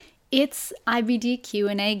It's IBD Q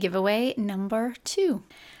A Giveaway number 2.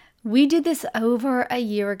 We did this over a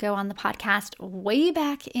year ago on the podcast, way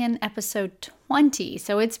back in episode 20,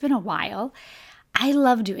 so it's been a while. I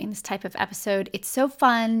love doing this type of episode. It's so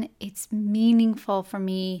fun. It's meaningful for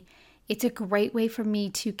me. It's a great way for me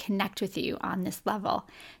to connect with you on this level.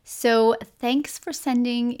 So thanks for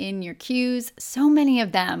sending in your cues, so many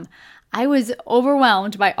of them. I was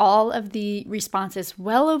overwhelmed by all of the responses.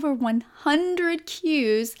 Well over 100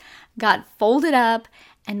 cues got folded up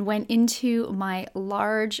and went into my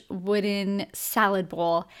large wooden salad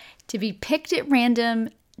bowl to be picked at random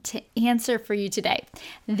to answer for you today.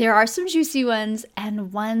 There are some juicy ones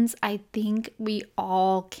and ones I think we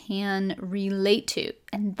all can relate to.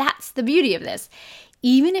 And that's the beauty of this.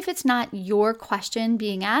 Even if it's not your question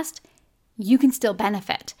being asked, you can still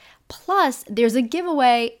benefit. Plus, there's a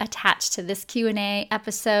giveaway attached to this Q&A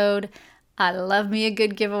episode. I love me a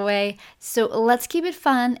good giveaway. So let's keep it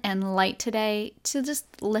fun and light today to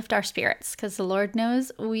just lift our spirits because the Lord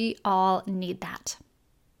knows we all need that.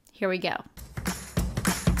 Here we go.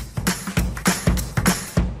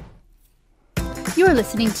 You're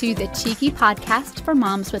listening to the Cheeky Podcast for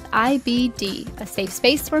Moms with IBD, a safe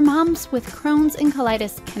space where moms with Crohn's and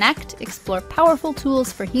colitis connect, explore powerful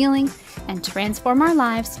tools for healing, and transform our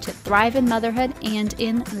lives to thrive in motherhood and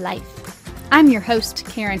in life. I'm your host,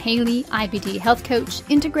 Karen Haley, IBD health coach,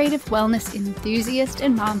 integrative wellness enthusiast,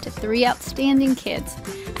 and mom to 3 outstanding kids.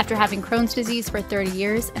 After having Crohn's disease for 30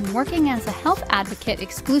 years and working as a health advocate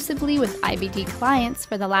exclusively with IBD clients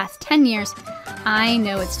for the last 10 years, I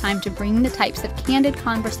know it's time to bring the types of candid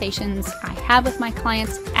conversations I have with my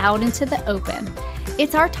clients out into the open.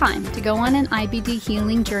 It's our time to go on an IBD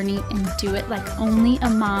healing journey and do it like only a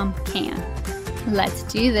mom can. Let's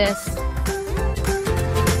do this.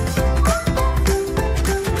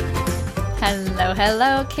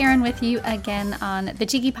 Hello, Karen with you again on the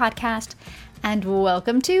Cheeky Podcast, and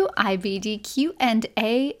welcome to IBD Q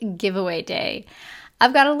A Giveaway Day.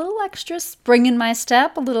 I've got a little extra spring in my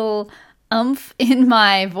step, a little oomph in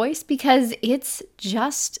my voice because it's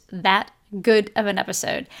just that good of an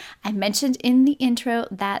episode. I mentioned in the intro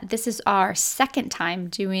that this is our second time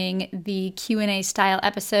doing the Q&A style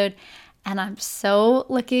episode, and I'm so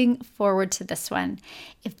looking forward to this one.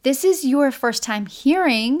 If this is your first time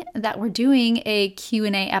hearing that we're doing a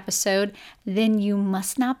Q&A episode, then you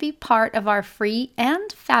must not be part of our free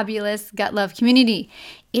and fabulous Gut Love community.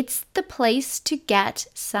 It's the place to get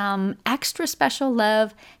some extra special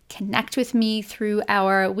love, connect with me through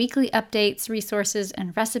our weekly updates, resources,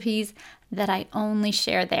 and recipes that I only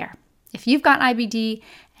share there. If you've got IBD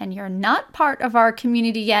and you're not part of our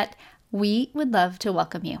community yet, we would love to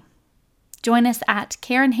welcome you. Join us at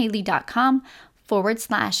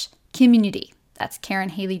KarenHaley.com/community. That's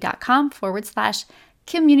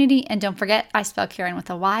KarenHaley.com/community. And don't forget, I spell Karen with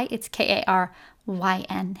a Y. It's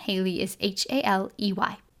Karyn. Haley is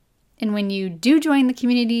Haley. And when you do join the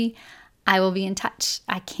community, I will be in touch.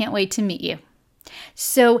 I can't wait to meet you.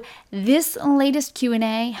 So this latest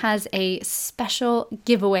Q&A has a special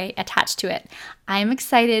giveaway attached to it. I'm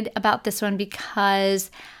excited about this one because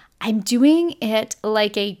I'm doing it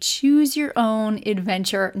like a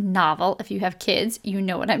choose-your-own-adventure novel. If you have kids, you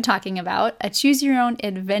know what I'm talking about. A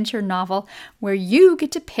choose-your-own-adventure novel where you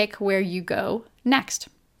get to pick where you go next.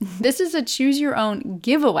 This is a choose-your-own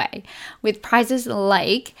giveaway with prizes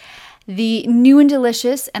like the new and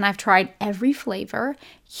delicious, and I've tried every flavor,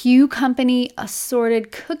 Hu Company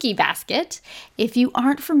assorted cookie basket. If you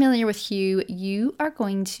aren't familiar with Hu, you are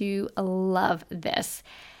going to love this.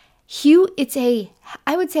 Hu,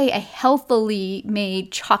 I would say a healthily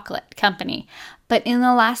made chocolate company, but in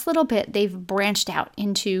the last little bit, they've branched out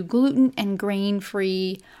into gluten and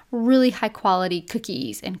grain-free, really high-quality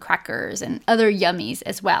cookies and crackers and other yummies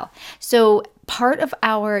as well. So part of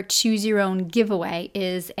our Choose Your Own giveaway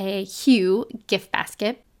is a Hu gift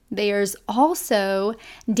basket. There's also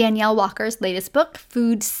Danielle Walker's latest book,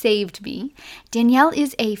 Food Saved Me. Danielle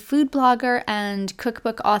is a food blogger and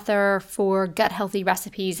cookbook author for gut healthy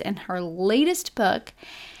recipes. In her latest book,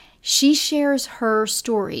 she shares her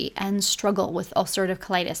story and struggle with ulcerative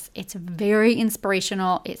colitis. It's very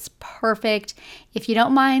inspirational. It's perfect. If you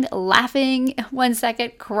don't mind laughing 1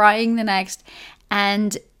 second, crying the next,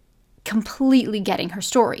 and completely getting her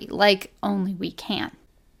story like only we can.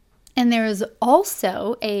 And there is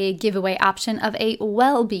also a giveaway option of a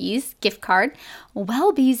Wellbees gift card.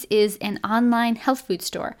 Wellbees is an online health food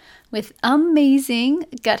store with amazing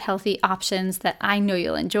gut healthy options that I know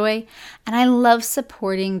you'll enjoy. And I love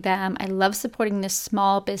supporting them. I love supporting this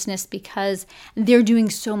small business because they're doing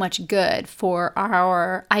so much good for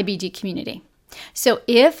our IBD community. So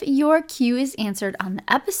if your Q is answered on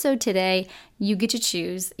the episode today, you get to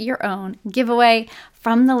choose your own giveaway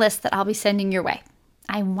from the list that I'll be sending your way.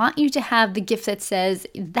 I want you to have the gift that says,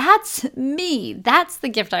 that's me. That's the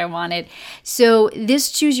gift I wanted. So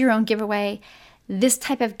this choose your own giveaway, this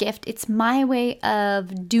type of gift, it's my way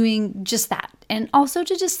of doing just that. And also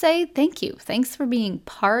to just say thank you. Thanks for being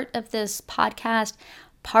part of this podcast,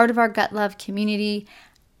 part of our Gut Love community.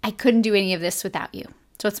 I couldn't do any of this without you.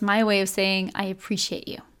 So it's my way of saying I appreciate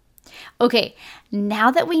you. Okay,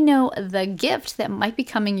 now that we know the gift that might be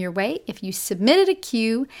coming your way if you submitted a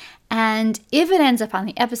Q, and if it ends up on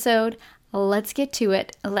the episode, let's get to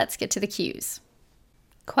it. Let's get to the Qs.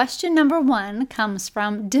 Question number 1 comes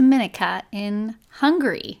from Dominica in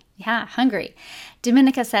Hungary. Yeah, Hungary.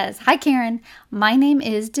 Dominica says, "Hi Karen, my name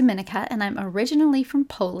is Dominica and I'm originally from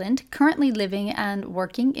Poland, currently living and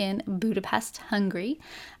working in Budapest, Hungary,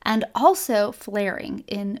 and also flaring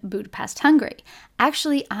in Budapest, Hungary.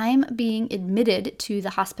 Actually, I'm being admitted to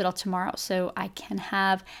the hospital tomorrow so I can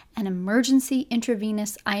have an emergency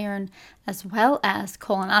intravenous iron as well as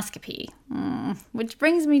colonoscopy." Which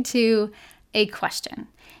brings me to a question.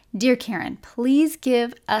 Dear Karen, please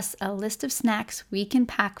give us a list of snacks we can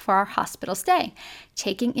pack for our hospital stay,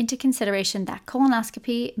 taking into consideration that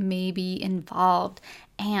colonoscopy may be involved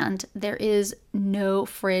and there is no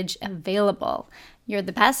fridge available. You're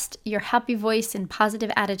the best. Your happy voice and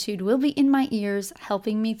positive attitude will be in my ears,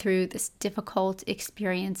 helping me through this difficult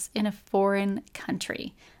experience in a foreign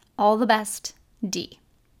country. All the best, D.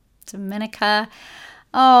 Dominica.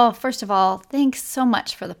 Oh, first of all, thanks so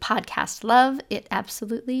much for the podcast love. It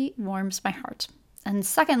absolutely warms my heart. And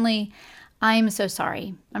secondly, I'm so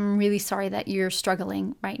sorry. I'm really sorry that you're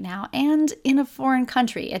struggling right now and in a foreign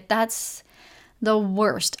country. That's the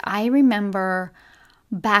worst. I remember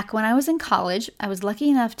back when I was in college, I was lucky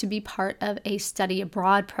enough to be part of a study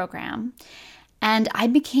abroad program. And I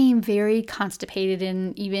became very constipated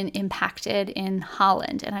and even impacted in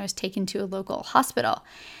Holland. And I was taken to a local hospital.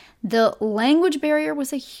 The language barrier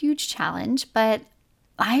was a huge challenge, but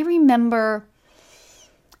I remember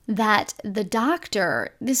that the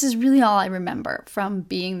doctor, this is really all I remember from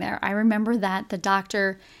being there. I remember that the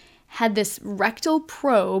doctor had this rectal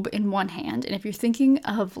probe in one hand. And if you're thinking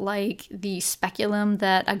of like the speculum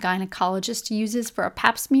that a gynecologist uses for a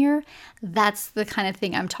pap smear, that's the kind of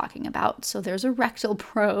thing I'm talking about. So there's a rectal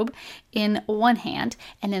probe in one hand,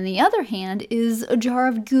 and in the other hand is a jar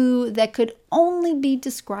of goo that could only be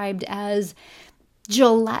described as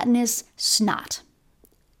gelatinous snot.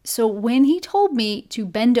 So when he told me to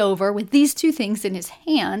bend over with these two things in his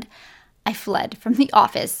hand, I fled from the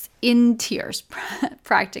office in tears,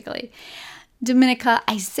 practically. Dominica,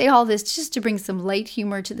 I say all this just to bring some light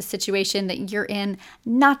humor to the situation that you're in,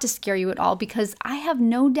 not to scare you at all, because I have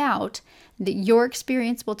no doubt that your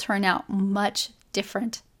experience will turn out much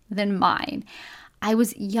different than mine. I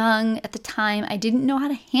was young at the time. I didn't know how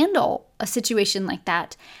to handle a situation like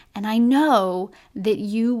that. And I know that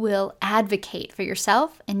you will advocate for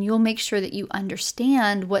yourself and you'll make sure that you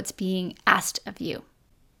understand what's being asked of you.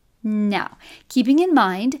 Now, keeping in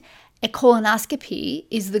mind, a colonoscopy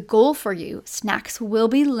is the goal for you. Snacks will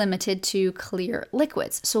be limited to clear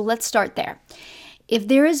liquids. So let's start there. If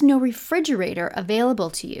there is no refrigerator available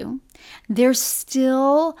to you, there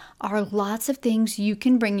still are lots of things you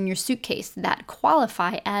can bring in your suitcase that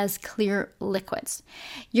qualify as clear liquids.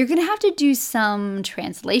 You're going to have to do some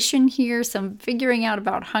translation here, some figuring out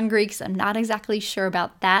about Hungary, because I'm not exactly sure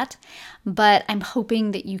about that, but I'm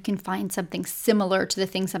hoping that you can find something similar to the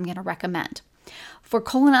things I'm going to recommend. For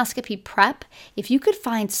colonoscopy prep, if you could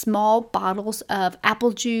find small bottles of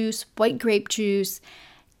apple juice, white grape juice,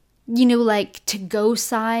 like to-go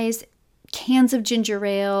size, cans of ginger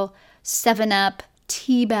ale, 7-Up,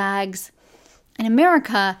 tea bags. In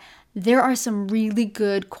America, there are some really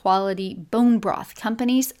good quality bone broth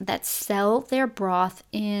companies that sell their broth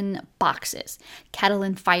in boxes. Kettle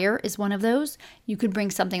and Fire is one of those. You could bring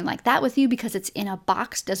something like that with you because it's in a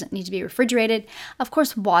box, doesn't need to be refrigerated. Of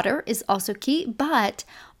course, water is also key, but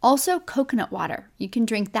also coconut water. You can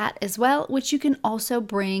drink that as well, which you can also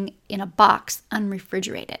bring in a box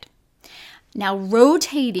unrefrigerated. Now,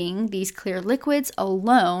 rotating these clear liquids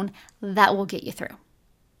alone, that will get you through.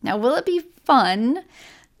 Now, will it be fun?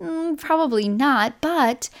 Probably not,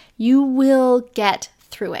 but you will get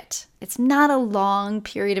through it. It's not a long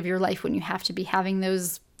period of your life when you have to be having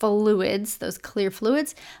those fluids, those clear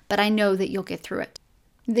fluids, but I know that you'll get through it.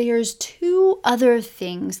 There's two other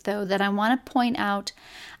things, though, that I want to point out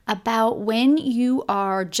about when you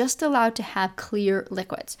are just allowed to have clear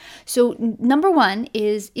liquids. So number one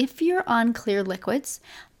is if you're on clear liquids,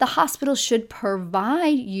 the hospital should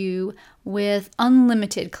provide you with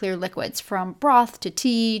unlimited clear liquids, from broth to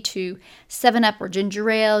tea to 7-Up or ginger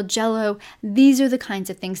ale, Jello. These are the kinds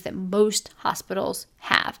of things that most hospitals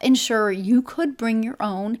have. And sure, you could bring your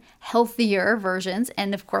own healthier versions,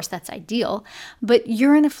 and of course that's ideal, but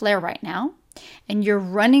you're in a flare right now and you're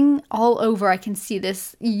running all over. I can see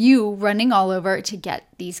this, you running all over to get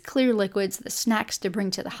these clear liquids, the snacks to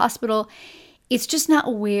bring to the hospital. It's just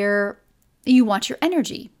not where you want your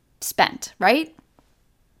energy spent, right?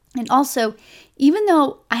 And also, even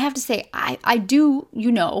though I have to say, I do,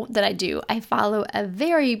 I follow a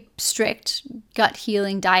very strict gut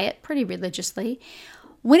healing diet pretty religiously.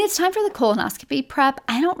 When it's time for the colonoscopy prep,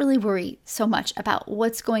 I don't really worry so much about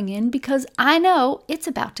what's going in because I know it's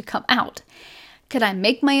about to come out. Could I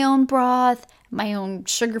make my own broth, my own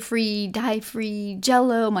sugar-free, dye-free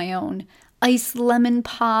Jello, my own iced lemon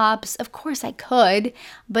pops? Of course I could,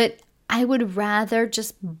 but I would rather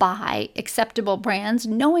just buy acceptable brands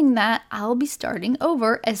knowing that I'll be starting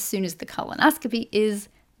over as soon as the colonoscopy is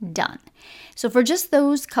done. So for just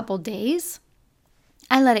those couple days,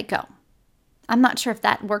 I let it go. I'm not sure if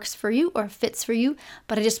that works for you or fits for you,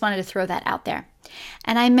 but I just wanted to throw that out there.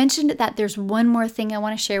 And I mentioned that there's one more thing I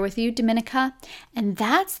want to share with you, Dominica, and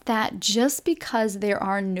that's that just because there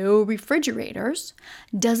are no refrigerators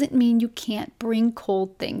doesn't mean you can't bring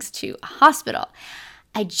cold things to a hospital.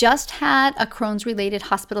 I just had a Crohn's-related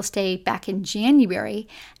hospital stay back in January,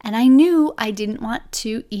 and I knew I didn't want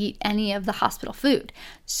to eat any of the hospital food.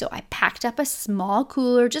 So I packed up a small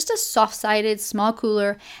cooler, just a soft-sided small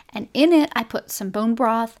cooler, and in it I put some bone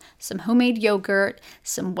broth, some homemade yogurt,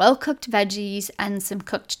 some well-cooked veggies, and some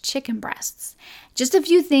cooked chicken breasts. Just a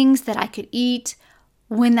few things that I could eat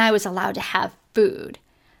when I was allowed to have food.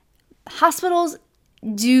 Hospitals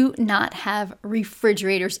do not have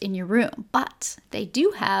refrigerators in your room, but they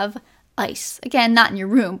do have ice. Again, not in your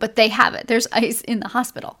room, but they have it. There's ice in the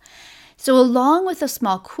hospital. So along with a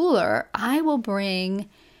small cooler, I will bring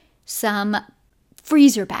some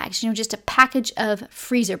freezer bags, just a package of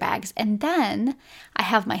freezer bags. And then I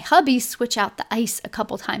have my hubby switch out the ice a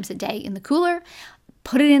couple times a day in the cooler,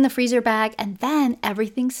 put it in the freezer bag, and then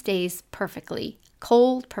everything stays perfectly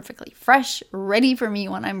cold, perfectly fresh, ready for me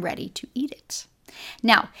when I'm ready to eat it.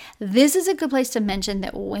 Now, this is a good place to mention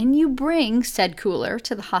that when you bring said cooler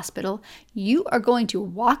to the hospital, you are going to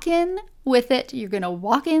walk in with it. You're going to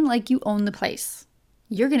walk in like you own the place.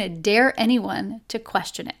 You're going to dare anyone to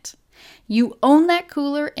question it. You own that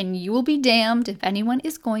cooler, and you will be damned if anyone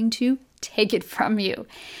is going to take it from you.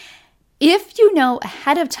 If you know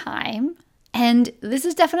ahead of time, and this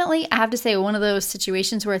is definitely, I have to say, one of those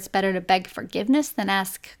situations where it's better to beg forgiveness than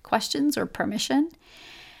ask questions or permission.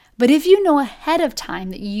 But if you know ahead of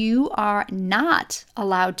time that you are not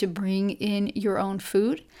allowed to bring in your own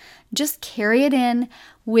food, just carry it in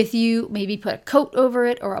with you. Maybe put a coat over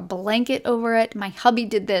it or a blanket over it. My hubby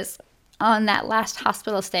did this on that last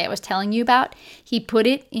hospital stay I was telling you about. He put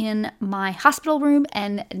it in my hospital room,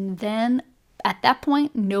 and then at that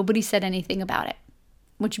point, nobody said anything about it.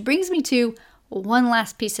 Which brings me to one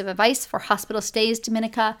last piece of advice for hospital stays,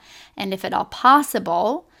 Dominica, and if at all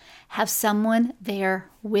possible, have someone there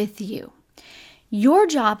with you. Your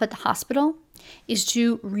job at the hospital is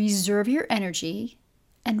to reserve your energy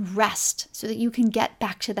and rest so that you can get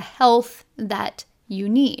back to the health that you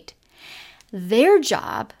need. Their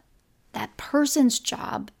job, that person's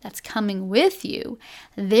job that's coming with you,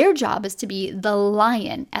 their job is to be the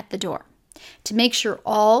lion at the door, to make sure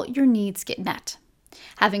all your needs get met.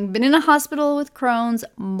 Having been in a hospital with Crohn's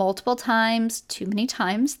multiple times, too many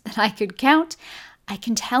times that I could count, I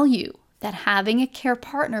can tell you that having a care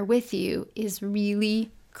partner with you is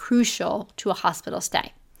really crucial to a hospital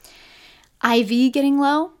stay. IV getting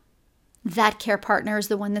low, that care partner is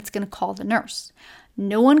the one that's going to call the nurse.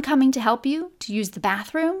 No one coming to help you to use the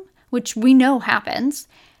bathroom, which we know happens,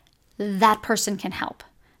 that person can help.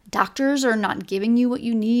 Doctors are not giving you what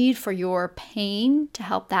you need for your pain to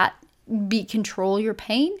help that control your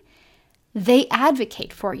pain. They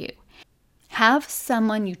advocate for you. Have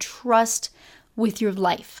someone you trust with your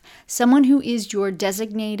life, someone who is your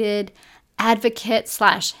designated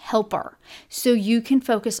advocate/helper, so you can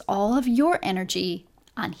focus all of your energy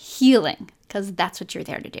on healing, because that's what you're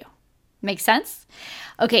there to do. Make sense?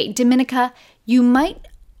 Okay, Dominica, you might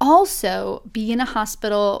also be in a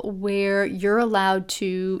hospital where you're allowed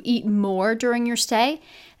to eat more during your stay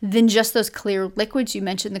than just those clear liquids. You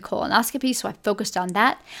mentioned the colonoscopy, so I focused on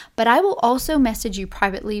that. But I will also message you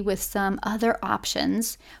privately with some other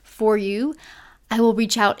options for you. I will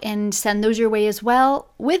reach out and send those your way as well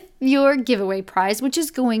with your giveaway prize, which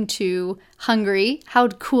is going to Hungary. How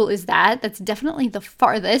cool is that? That's definitely the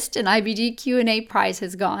farthest an IBD Q&A prize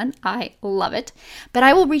has gone. I love it. But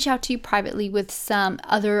I will reach out to you privately with some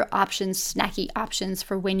other options, snacky options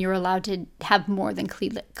for when you're allowed to have more than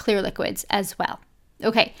clear liquids as well.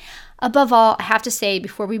 Okay, above all, I have to say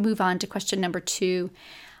before we move on to question number 2,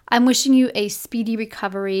 I'm wishing you a speedy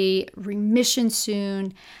recovery, remission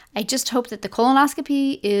soon. I just hope that the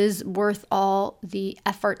colonoscopy is worth all the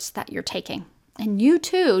efforts that you're taking. And you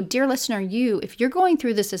too, dear listener, if you're going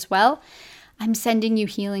through this as well, I'm sending you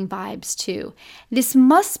healing vibes too. This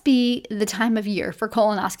must be the time of year for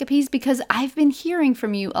colonoscopies because I've been hearing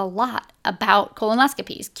from you a lot about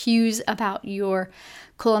colonoscopies, cues about your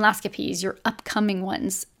colonoscopies, your upcoming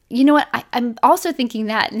ones. You know what? I'm also thinking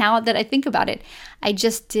that now that I think about it, I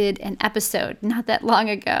just did an episode not that long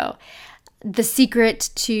ago, The Secret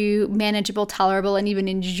to Manageable, Tolerable, and Even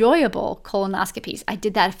Enjoyable Colonoscopies. I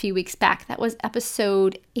did that a few weeks back. That was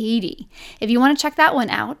episode 80. If you want to check that one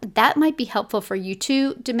out, that might be helpful for you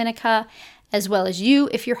too, Dominica, as well as you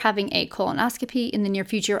if you're having a colonoscopy in the near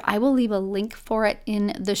future. I will leave a link for it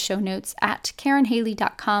in the show notes at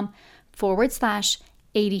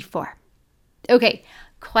KarenHaley.com/84. Okay.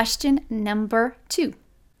 Question number 2.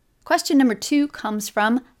 Question number 2 comes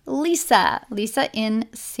from Lisa. Lisa in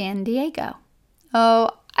San Diego.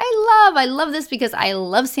 Oh, I love this because I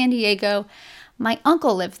love San Diego. My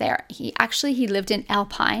uncle lived there. He lived in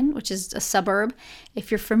Alpine, which is a suburb.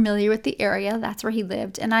 If you're familiar with the area, that's where he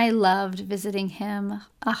lived. And I loved visiting him.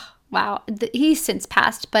 Oh, wow. He's since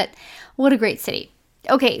passed, but what a great city.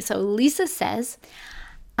 Okay, so Lisa says,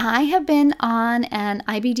 I have been on an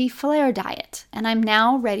IBD flare diet, and I'm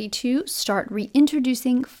now ready to start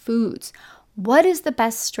reintroducing foods. What is the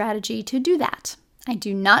best strategy to do that? I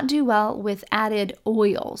do not do well with added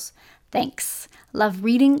oils. Thanks. Love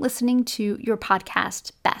reading, listening to your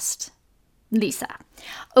podcast. Best. Lisa.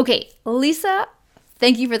 Okay, Lisa,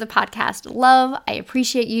 thank you for the podcast. Love, I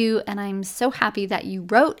appreciate you, and I'm so happy that you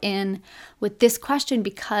wrote in with this question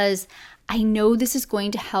because I know this is going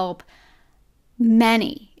to help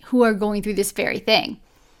many who are going through this very thing.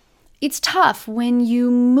 It's tough when you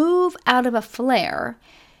move out of a flare.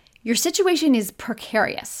 Your situation is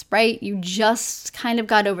precarious, right? You just kind of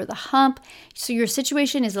got over the hump. So your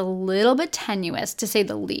situation is a little bit tenuous, to say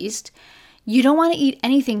the least. You don't want to eat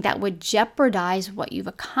anything that would jeopardize what you've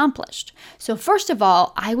accomplished. So first of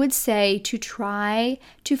all, I would say to try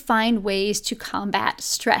to find ways to combat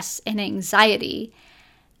stress and anxiety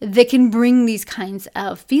that can bring these kinds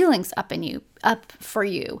of feelings up for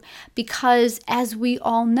you. Because as we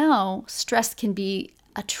all know, stress can be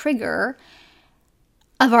a trigger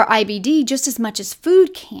of our IBD just as much as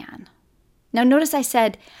food can. Now notice I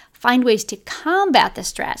said find ways to combat the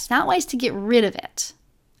stress, not ways to get rid of it.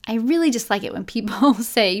 I really dislike it when people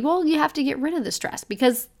say, well, you have to get rid of the stress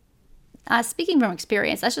because speaking from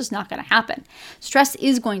experience, that's just not going to happen. Stress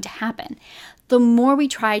is going to happen. The more we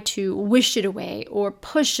try to wish it away or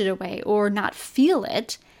push it away or not feel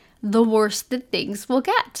it, the worse that things will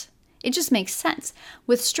get. It just makes sense.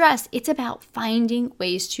 With stress, it's about finding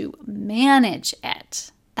ways to manage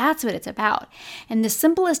it. That's what it's about. And the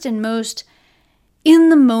simplest and most in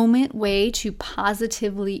the moment way to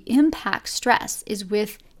positively impact stress is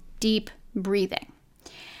with deep breathing.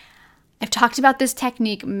 I've talked about this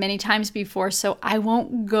technique many times before, so I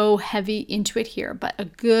won't go heavy into it here, but a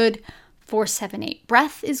good 4-7-8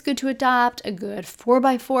 breath is good to adopt, a good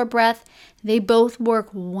 4x4 breath. They both work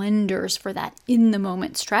wonders for that in the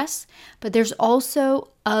moment stress, but there's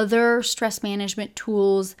also other stress management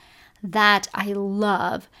tools that I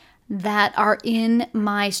love that are in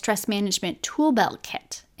my stress management tool belt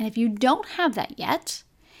kit. And if you don't have that yet,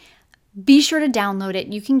 be sure to download it.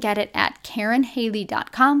 You can get it at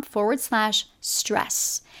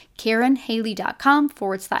KarenHaley.com/stress.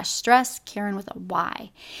 KarenHaley.com/stress, Karen with a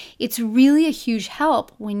Y. It's really a huge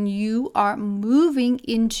help when you are moving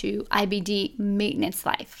into IBD maintenance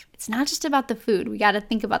life. It's not just about the food. We got to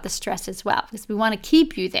think about the stress as well because we want to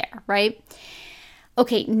keep you there, right?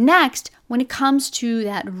 Okay, next, when it comes to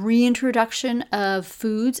that reintroduction of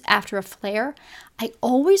foods after a flare, I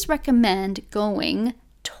always recommend going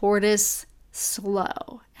tortoise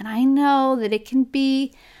slow. And I know that it can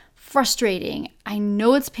be frustrating. I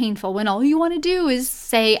know it's painful when all you want to do is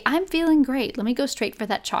say, I'm feeling great. Let me go straight for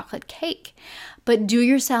that chocolate cake. But do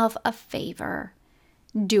yourself a favor.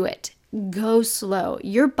 Do it. Go slow.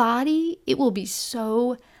 Your body, it will be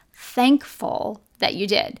so thankful that you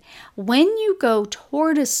did. When you go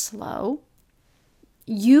tortoise slow,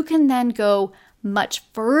 you can then go much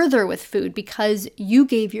further with food because you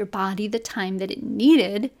gave your body the time that it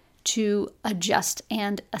needed to adjust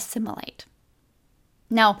and assimilate.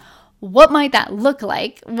 Now, what might that look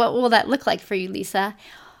like? What will that look like for you, Lisa?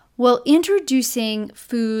 Well, introducing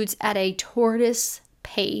foods at a tortoise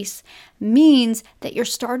pace means that you're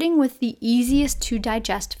starting with the easiest to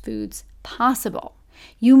digest foods possible.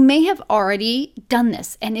 You may have already done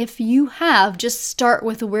this, and if you have, just start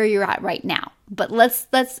with where you're at right now. But let's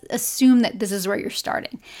assume that this is where you're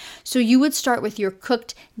starting. So you would start with your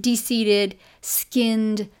cooked, deseeded,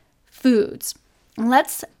 skinned foods.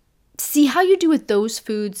 Let's see how you do with those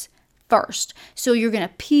foods first. So you're going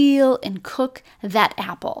to peel and cook that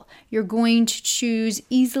apple. You're going to choose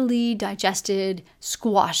easily digested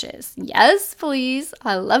squashes. Yes, please.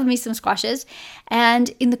 I love me some squashes. And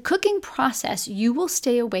in the cooking process, you will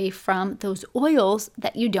stay away from those oils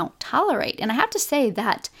that you don't tolerate. And I have to say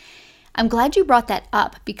that I'm glad you brought that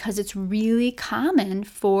up because it's really common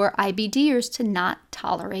for IBDers to not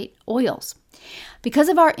tolerate oils. Because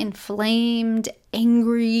of our inflamed,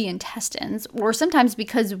 angry intestines, or sometimes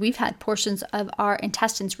because we've had portions of our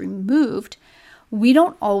intestines removed, we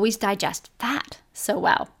don't always digest fat so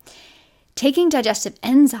well. Taking digestive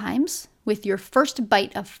enzymes with your first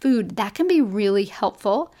bite of food, that can be really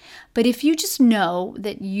helpful. But if you just know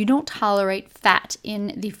that you don't tolerate fat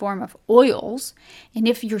in the form of oils, and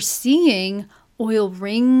if you're seeing oil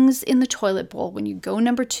rings in the toilet bowl when you go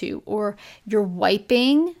number 2, or you're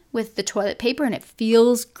wiping with the toilet paper and it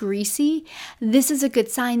feels greasy, this is a good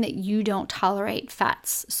sign that you don't tolerate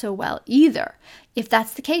fats so well either. If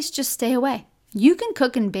that's the case, just stay away. You can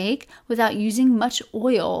cook and bake without using much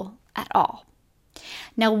oil at all.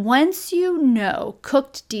 Now, once you know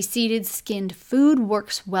cooked, deseeded, skinned food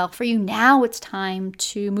works well for you, now it's time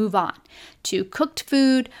to move on to cooked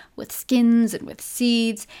food with skins and with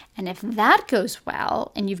seeds. And if that goes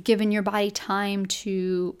well and you've given your body time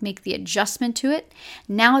to make the adjustment to it,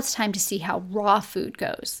 now it's time to see how raw food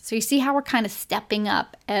goes. So you see how we're kind of stepping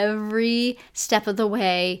up every step of the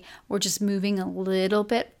way. We're just moving a little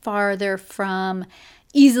bit farther from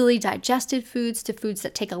easily digested foods to foods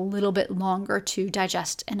that take a little bit longer to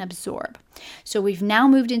digest and absorb. So we've now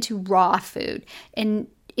moved into raw food. And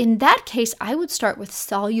in that case, I would start with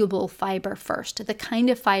soluble fiber first, the kind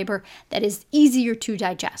of fiber that is easier to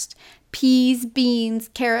digest. Peas, beans,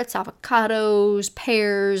 carrots, avocados,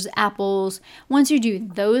 pears, apples. Once you do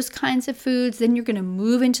those kinds of foods, then you're going to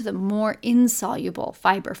move into the more insoluble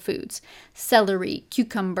fiber foods. Celery,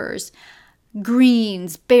 cucumbers,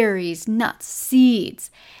 greens, berries, nuts,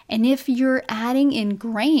 seeds. And if you're adding in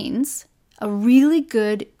grains, a really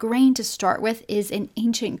good grain to start with is an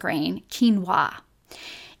ancient grain, quinoa.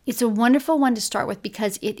 It's a wonderful one to start with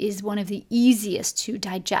because it is one of the easiest to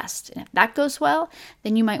digest. And if that goes well,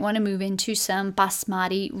 then you might want to move into some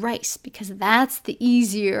basmati rice because that's the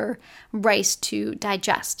easier rice to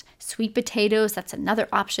digest. Sweet potatoes, that's another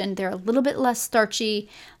option. They're a little bit less starchy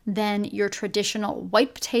than your traditional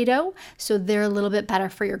white potato, so they're a little bit better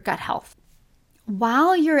for your gut health.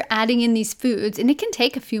 While you're adding in these foods, and it can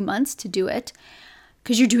take a few months to do it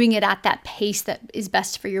because you're doing it at that pace that is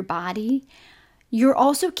best for your body, you're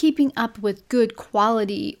also keeping up with good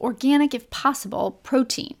quality, organic if possible,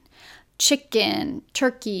 protein. Chicken,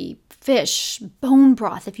 turkey, fish, bone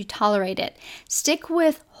broth if you tolerate it. Stick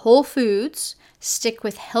with whole foods, stick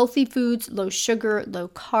with healthy foods, low sugar, low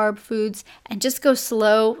carb foods, and just go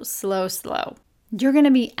slow, slow, slow. You're going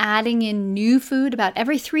to be adding in new food about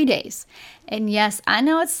every 3 days. And yes, I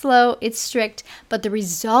know it's slow, it's strict, but the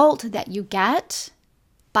result that you get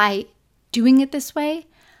by doing it this way,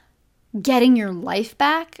 getting your life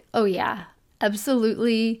back, oh yeah,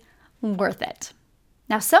 absolutely worth it.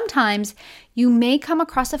 Now, sometimes you may come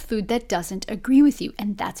across a food that doesn't agree with you,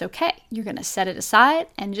 and that's okay. You're going to set it aside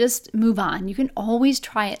and just move on. You can always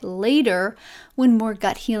try it later when more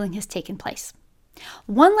gut healing has taken place.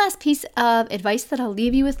 One last piece of advice that I'll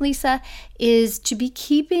leave you with, Lisa, is to be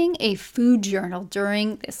keeping a food journal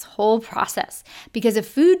during this whole process, because a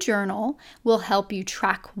food journal will help you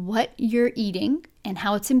track what you're eating and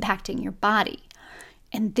how it's impacting your body.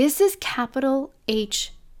 And this is capital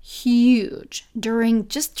H huge during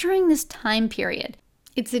this time period.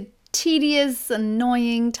 It's a tedious,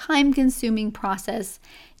 annoying, time-consuming process.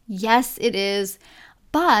 Yes, it is,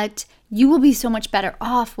 but you will be so much better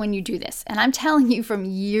off when you do this. And I'm telling you from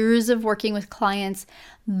years of working with clients,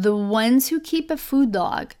 the ones who keep a food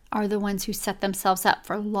log are the ones who set themselves up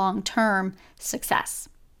for long-term success.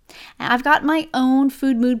 And I've got my own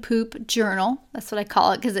food, mood, poop journal. That's what I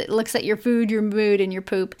call it because it looks at your food, your mood, and your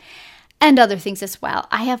poop, and other things as well.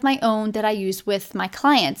 I have my own that I use with my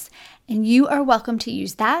clients, and you are welcome to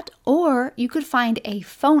use that, or you could find a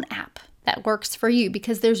phone app that works for you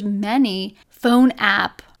because there's many phone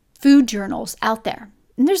app food journals out there.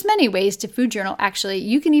 And there's many ways to food journal, actually.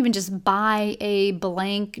 You can even just buy a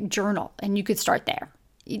blank journal and you could start there.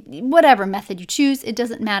 Whatever method you choose, it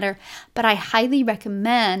doesn't matter. But I highly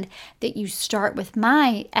recommend that you start with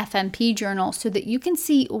my FMP journal so that you can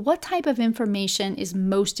see what type of information is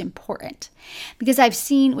most important. Because I've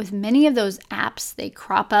seen with many of those apps, they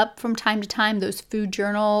crop up from time to time, those food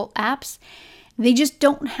journal apps, they just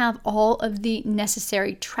don't have all of the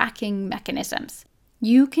necessary tracking mechanisms.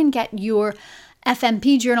 You can get your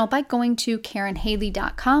FMP journal by going to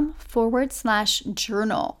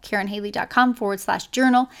KarenHaley.com/journal.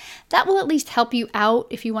 KarenHaley.com/journal. That will at least help you out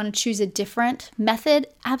if you want to choose a different method.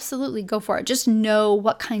 Absolutely, go for it. Just know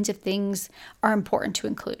what kinds of things are important to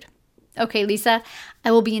include. Okay, Lisa, I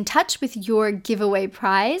will be in touch with your giveaway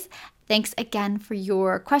prize. Thanks again for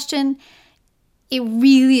your question. It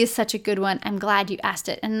really is such a good one. I'm glad you asked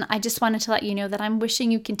it. And I just wanted to let you know that I'm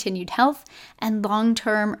wishing you continued health and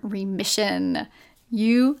long-term remission.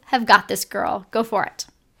 You have got this, girl. Go for it.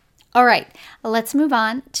 All right, let's move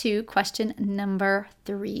on to question number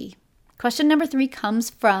 3. Question number 3 comes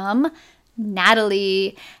from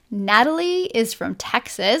Natalie. Natalie is from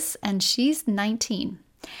Texas and she's 19.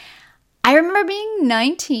 I remember being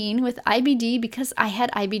 19 with IBD because I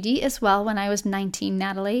had IBD as well when I was 19,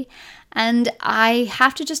 Natalie. And I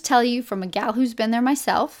have to just tell you from a gal who's been there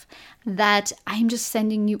myself that I'm just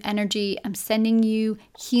sending you energy. I'm sending you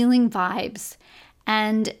healing vibes.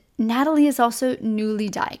 And Natalie is also newly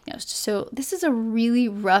diagnosed. So this is a really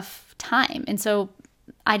rough time. And so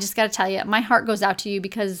I just got to tell you, my heart goes out to you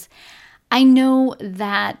because I know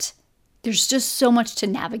that there's just so much to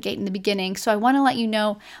navigate in the beginning. So I want to let you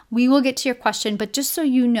know, we will get to your question, but just so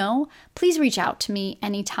you know, please reach out to me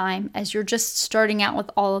anytime as you're just starting out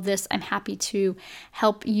with all of this. I'm happy to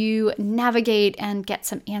help you navigate and get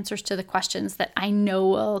some answers to the questions that I know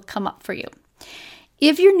will come up for you.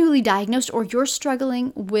 If you're newly diagnosed or you're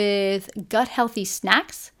struggling with gut healthy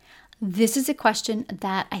snacks, this is a question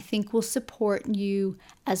that I think will support you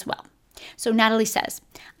as well. So Natalie says,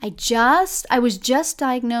 I was just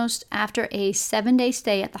diagnosed after a 7-day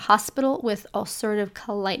stay at the hospital with ulcerative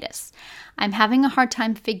colitis. I'm having a hard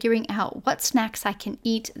time figuring out what snacks I can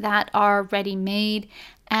eat that are ready-made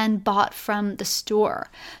and bought from the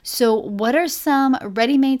store. So what are some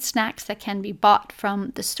ready-made snacks that can be bought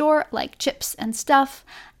from the store, like chips and stuff?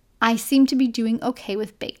 I seem to be doing okay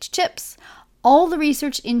with baked chips. All the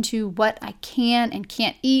research into what I can and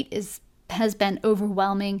can't eat has been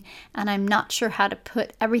overwhelming, and I'm not sure how to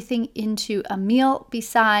put everything into a meal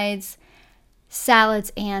besides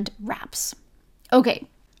salads and wraps. Okay,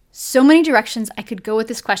 so many directions I could go with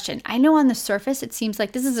this question. I know on the surface it seems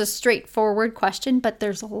like this is a straightforward question, but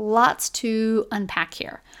there's lots to unpack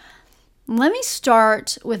here. Let me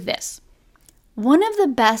start with this. One of the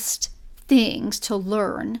best things to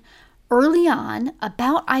learn early on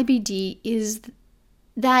about IBD is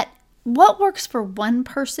that what works for one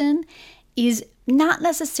person is not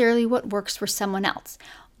necessarily what works for someone else.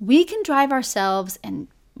 We can drive ourselves, and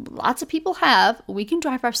lots of people we can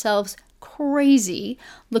drive ourselves crazy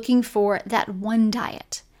looking for that one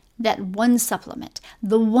diet, that one supplement,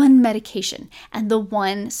 the one medication, and the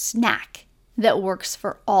one snack that works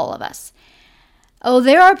for all of us. Oh,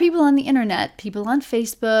 there are people on the internet, people on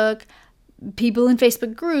Facebook, people in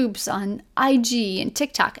Facebook groups, on IG and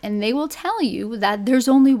TikTok, and they will tell you that there's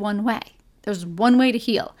only one way. There's one way to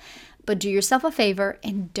heal. But do yourself a favor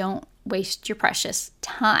and don't waste your precious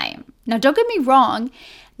time. Now, don't get me wrong.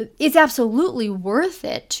 It's absolutely worth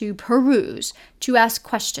it to peruse, to ask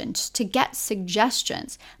questions, to get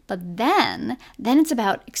suggestions. But then it's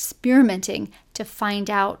about experimenting to find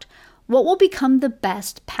out what will become the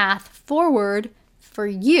best path forward for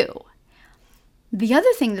you. The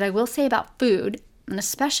other thing that I will say about food, and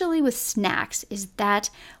especially with snacks, is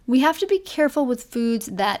that we have to be careful with foods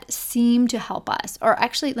that seem to help us. Or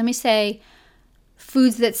actually, let me say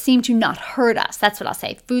foods that seem to not hurt us. That's what I'll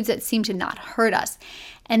say. Foods that seem to not hurt us.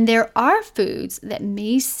 And there are foods that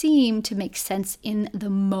may seem to make sense in the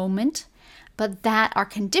moment, but that our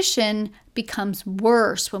condition becomes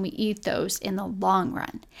worse when we eat those in the long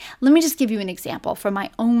run. Let me just give you an example from my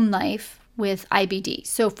own life with IBD.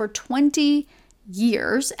 So for 20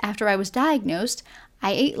 years after I was diagnosed,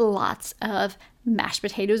 I ate lots of mashed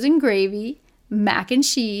potatoes and gravy, mac and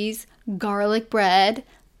cheese, garlic bread,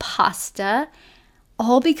 pasta,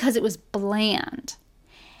 all because it was bland.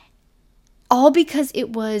 All because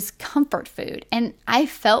it was comfort food, and I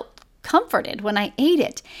felt comforted when I ate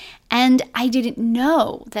it. And I didn't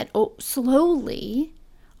know that slowly,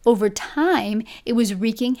 over time, it was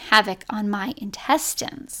wreaking havoc on my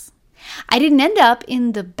intestines. I didn't end up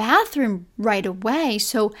in the bathroom right away,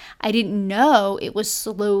 so I didn't know it was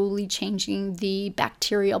slowly changing the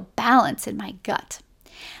bacterial balance in my gut.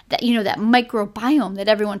 That, that microbiome that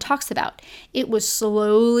everyone talks about. It was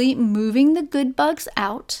slowly moving the good bugs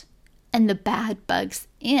out and the bad bugs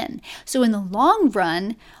in. So in the long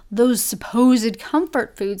run, those supposed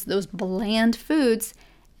comfort foods, those bland foods,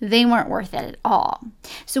 they weren't worth it at all.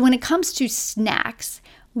 So when it comes to snacks,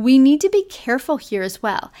 we need to be careful here as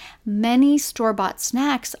well. Many store-bought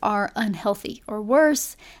snacks are unhealthy, or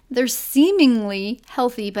worse, they're seemingly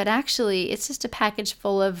healthy, but actually it's just a package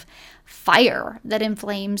full of fire that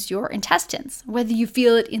inflames your intestines, whether you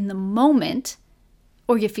feel it in the moment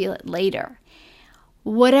or you feel it later.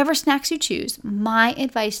 Whatever snacks you choose, my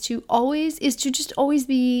advice is to just always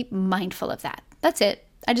be mindful of that. That's it.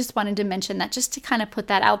 I just wanted to mention that just to kind of put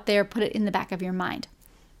that out there, put it in the back of your mind.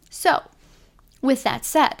 So, with that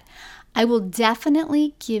said, I will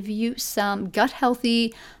definitely give you some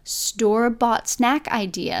gut-healthy, store-bought snack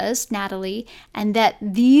ideas, Natalie, and that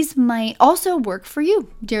these might also work for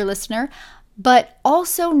you, dear listener, but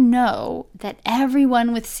also know that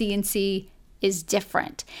everyone with CNC is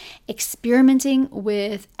different. Experimenting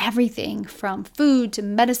with everything from food to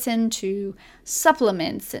medicine to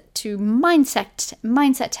supplements to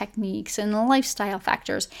mindset techniques and lifestyle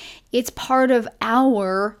factors. It's part of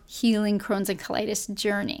our healing Crohn's and colitis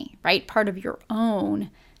journey, right? Part of your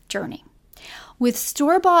own journey. With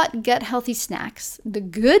store-bought gut-healthy snacks, the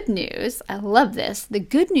good news, I love this, the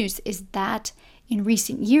good news is that in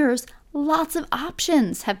recent years, lots of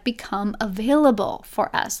options have become available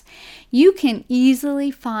for us. You can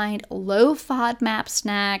easily find low FODMAP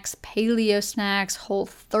snacks, paleo snacks,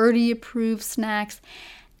 Whole30 approved snacks,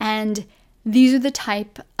 and these are the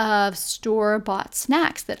type of store-bought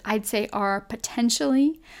snacks that I'd say are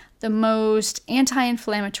potentially the most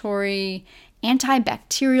anti-inflammatory,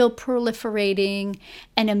 antibacterial proliferating,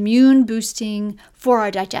 and immune boosting for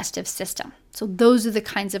our digestive system. So those are the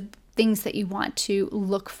kinds of things that you want to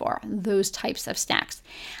look for, those types of snacks.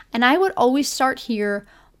 And I would always start here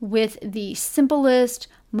with the simplest,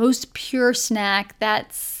 most pure snack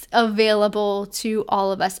that's available to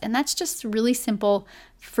all of us. And that's just really simple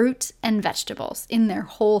fruit and vegetables in their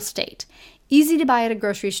whole state. Easy to buy at a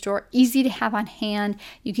grocery store, easy to have on hand.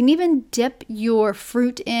 You can even dip your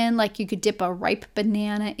fruit in, like you could dip a ripe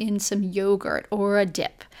banana in some yogurt or a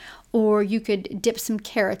dip. Or you could dip some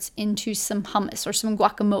carrots into some hummus or some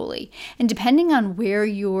guacamole. And depending on where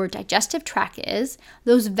your digestive tract is,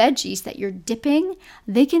 those veggies that you're dipping,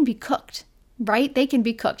 they can be cooked, right? They can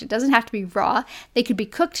be cooked. It doesn't have to be raw. They could be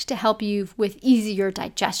cooked to help you with easier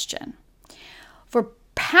digestion. For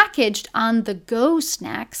packaged on-the-go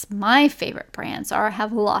snacks, my favorite brands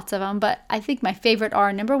have lots of them, but I think my favorite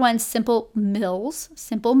are, number one, Simple Mills.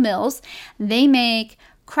 Simple Mills. They make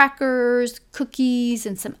crackers, cookies,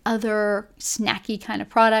 and some other snacky kind of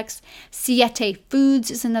products. Siete Foods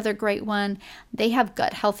is another great one. They have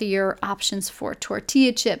gut healthier options for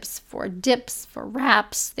tortilla chips, for dips, for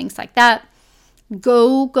wraps, things like that.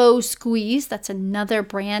 Go Squeeze, that's another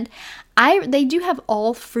brand. They do have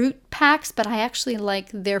all fruit packs, but I actually like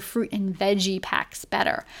their fruit and veggie packs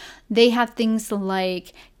better. They have things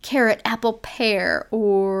like carrot, apple, pear,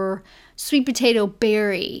 or sweet potato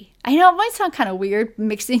berry. I know it might sound kind of weird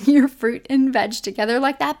mixing your fruit and veg together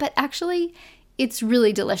like that, but actually it's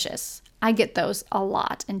really delicious. I get those a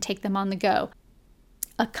lot and take them on the go.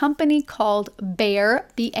 A company called Bare,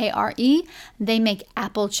 B-A-R-E, they make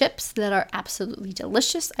apple chips that are absolutely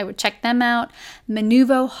delicious. I would check them out.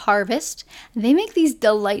 Menuvo Harvest, they make these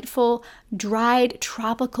delightful dried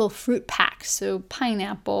tropical fruit packs. So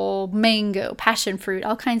pineapple, mango, passion fruit,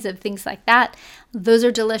 all kinds of things like that. Those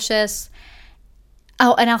are delicious.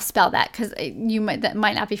 Oh, and I'll spell that because that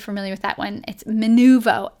might not be familiar with that one. It's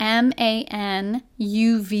Menuvo, M-A-N-U-V-O,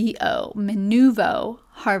 Menuvo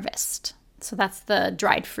Harvest. So that's the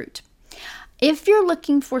dried fruit. If you're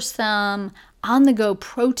looking for some on-the-go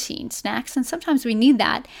protein snacks, and sometimes we need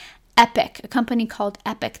that, Epic, a company called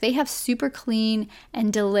Epic, they have super clean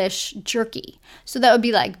and delish jerky. So that would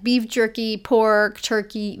be like beef jerky, pork,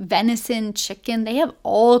 turkey, venison, chicken. They have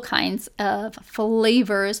all kinds of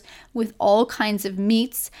flavors with all kinds of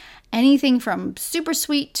meats. Anything from super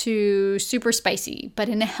sweet to super spicy, but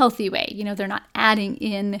in a healthy way. They're not adding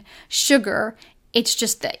in sugar. It's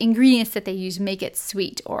just the ingredients that they use make it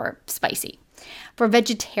sweet or spicy. For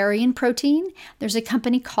vegetarian protein, there's a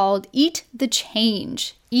company called Eat the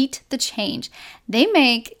Change. Eat the Change. They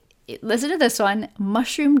make, listen to this one,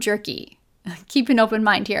 mushroom jerky. keep an open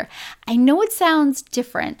mind here. I know it sounds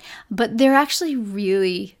different, but they're actually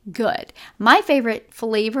really good. My favorite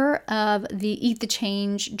flavor of the Eat the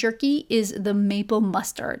Change jerky is the maple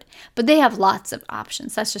mustard, but they have lots of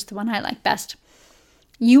options. That's just the one I like best.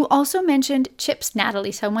 You also mentioned chips,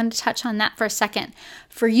 Natalie, so I wanted to touch on that for a second.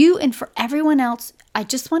 For you and for everyone else, I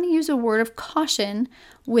just want to use a word of caution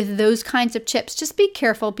with those kinds of chips. Just be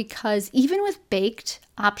careful because even with baked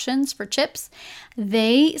options for chips,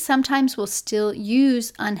 they sometimes will still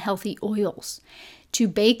use unhealthy oils to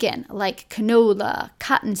bake in, like canola,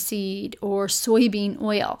 cottonseed, or soybean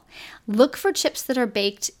oil. Look for chips that are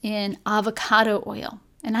baked in avocado oil.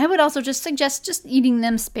 And I would also just suggest just eating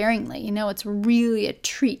them sparingly. It's really a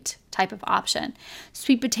treat type of option.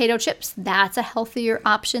 Sweet potato chips, that's a healthier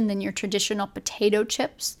option than your traditional potato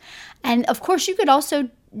chips. And of course, you could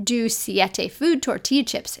also do Siete food tortilla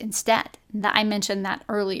chips instead. I mentioned that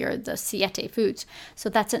earlier, the Siete foods. So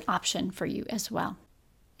that's an option for you as well.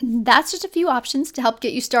 That's just a few options to help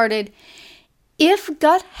get you started. If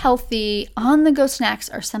gut healthy on-the-go snacks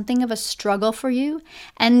are something of a struggle for you,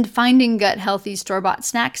 and finding gut healthy store-bought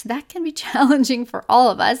snacks, that can be challenging for all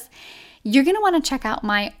of us, you're going to want to check out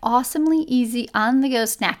my awesomely easy on-the-go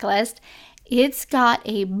snack list. It's got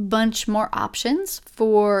a bunch more options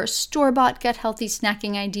for store-bought gut healthy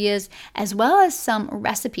snacking ideas, as well as some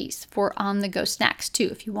recipes for on-the-go snacks too.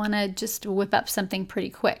 If you want to just whip up something pretty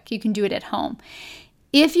quick, you can do it at home.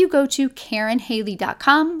 If you go to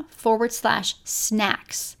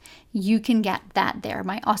KarenHaley.com/snacks, you can get that there.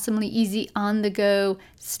 My awesomely easy on-the-go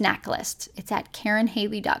snack list. It's at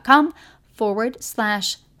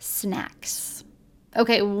KarenHaley.com/snacks.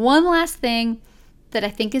 Okay, one last thing that I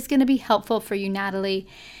think is going to be helpful for you, Natalie.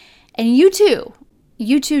 And you too,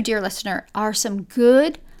 dear listener, are some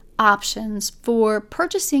good options for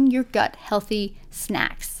purchasing your gut healthy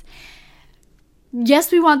snacks.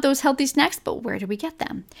 Yes, we want those healthy snacks, but where do we get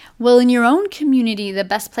them? Well, in your own community, the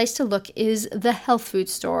best place to look is the health food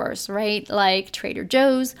stores, right? Like Trader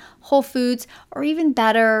Joe's, Whole Foods, or even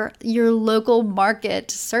better, your local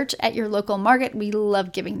market. Search at your local market. We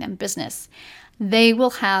love giving them business. They will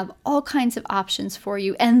have all kinds of options for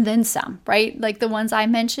you and then some, right? Like the ones I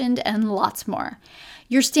mentioned and lots more.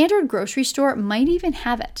 Your standard grocery store might even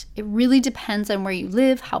have it. It really depends on where you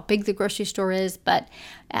live, how big the grocery store is, but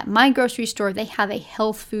at my grocery store, they have a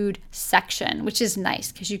health food section, which is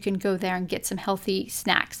nice because you can go there and get some healthy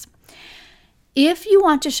snacks. If you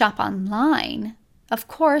want to shop online, of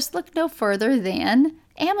course, look no further than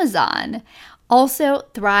Amazon. Also,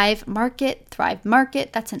 Thrive Market,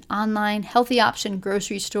 that's an online healthy option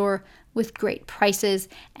grocery store with great prices.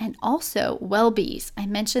 And also Wellbees, I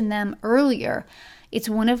mentioned them earlier. It's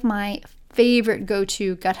one of my favorite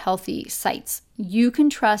go-to gut healthy sites. You can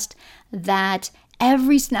trust that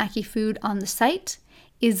every snacky food on the site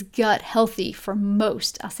is gut healthy for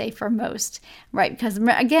most. I'll say for most, right? Because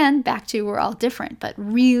again, back to we're all different, but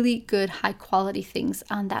really good high quality things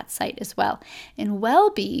on that site as well. And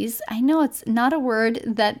Wellbees, I know it's not a word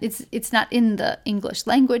that it's not in the English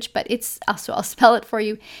language, but it's also, I'll spell it for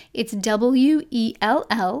you. It's WELLBEE''S.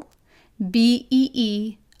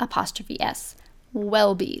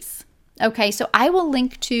 Wellbees. Okay, so I will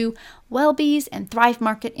link to Wellbees and Thrive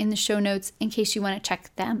Market in the show notes in case you want to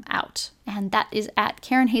check them out. And that is at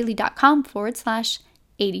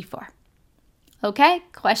KarenHaley.com/84. Okay,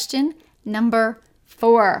 question number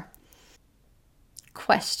 4.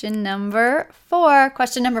 Question number four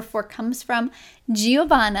comes from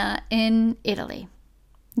Giovanna in Italy.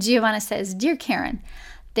 Giovanna says, "Dear Karen,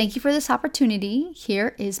 thank you for this opportunity.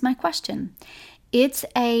 Here is my question. It's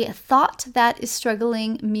a thought that is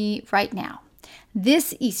struggling me right now.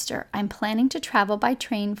 This Easter, I'm planning to travel by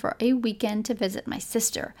train for a weekend to visit my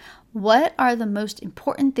sister. What are the most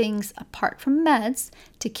important things, apart from meds,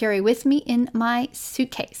 to carry with me in my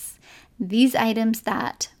suitcase? These items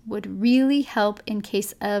that would really help in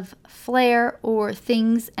case of flare or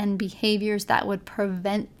things and behaviors that would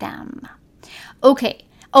prevent them." Okay.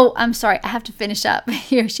 Oh, I'm sorry. I have to finish up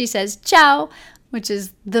here. She says, "Ciao," which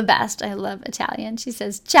is the best. I love Italian. She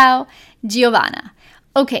says, "Ciao, Giovanna."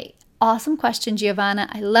 Okay, awesome question, Giovanna.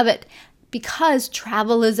 I love it because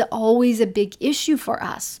travel is always a big issue for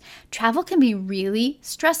us. Travel can be really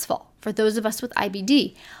stressful for those of us with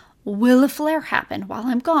IBD. Will a flare happen while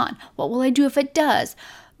I'm gone? What will I do if it does?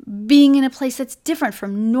 Being in a place that's different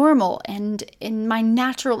from normal and in my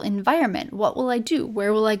natural environment, what will I do?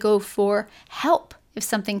 Where will I go for help if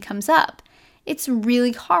something comes up? It's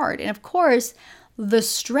really hard. And of course, the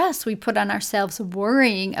stress we put on ourselves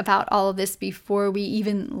worrying about all of this before we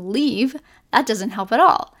even leave, that doesn't help at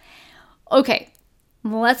all. Okay,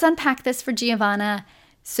 let's unpack this for Giovanna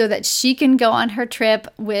so that she can go on her trip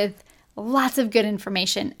with Lots of good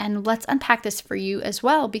information, and let's unpack this for you as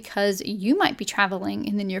well because you might be traveling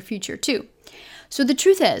in the near future too. So the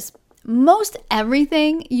truth is, most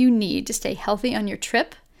everything you need to stay healthy on your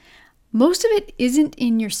trip, most of it isn't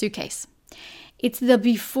in your suitcase. It's the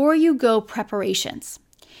before you go preparations.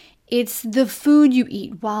 It's the food you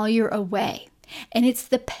eat while you're away. And it's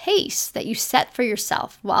the pace that you set for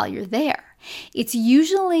yourself while you're there. It's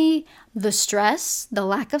usually the stress, the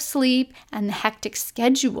lack of sleep, and the hectic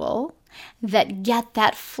schedule that get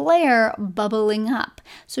that flare bubbling up.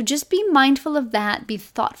 So just be mindful of that, be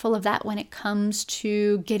thoughtful of that when it comes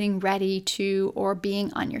to getting ready to or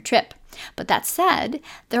being on your trip. But that said,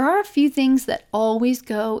 there are a few things that always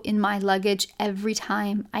go in my luggage every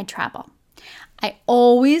time I travel. I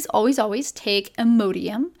always take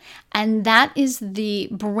Imodium, and that is the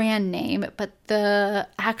brand name, but the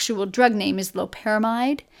actual drug name is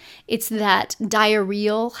loperamide. It's that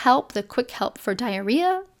diarrheal help, the quick help for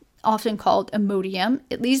diarrhea, often called Imodium.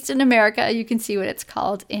 At least in America, you can see what it's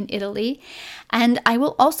called in Italy. And I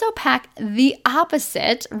will also pack the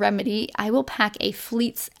opposite remedy. I will pack a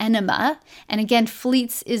Fleet's enema. And again,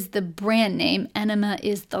 Fleet's is the brand name. Enema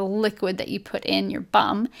is the liquid that you put in your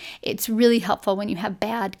bum. It's really helpful when you have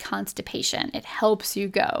bad constipation. It helps you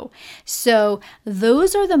go. So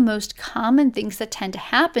those are the most common things that tend to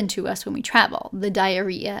happen to us when we travel, the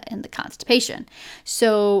diarrhea and the constipation.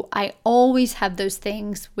 So I always have those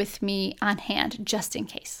things with me on hand just in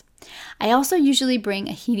case. I also usually bring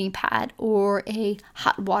a heating pad or a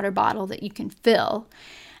hot water bottle that you can fill.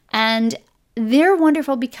 And they're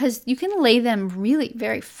wonderful because you can lay them really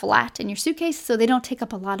very flat in your suitcase so they don't take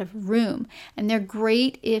up a lot of room. And they're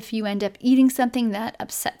great if you end up eating something that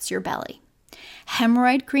upsets your belly.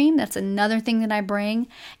 Hemorrhoid cream, that's another thing that I bring.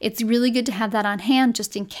 It's really good to have that on hand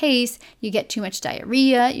just in case you get too much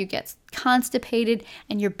diarrhea, you get constipated,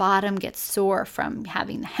 and your bottom gets sore from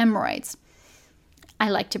having the hemorrhoids. I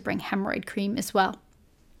like to bring hemorrhoid cream as well.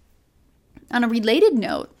 On a related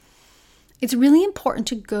note, it's really important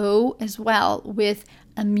to go as well with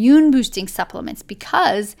immune boosting supplements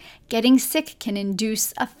because getting sick can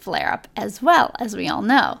induce a flare-up as well, as we all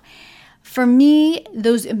know. For me,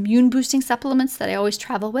 those immune boosting supplements that I always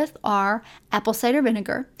travel with are apple cider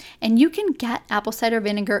vinegar. And you can get apple cider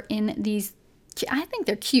vinegar in these, I think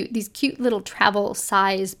they're cute, these cute little travel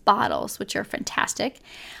size bottles, which are fantastic.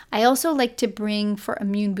 I also like to bring for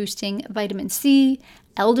immune boosting vitamin C,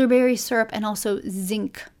 elderberry syrup, and also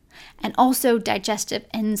zinc, and also digestive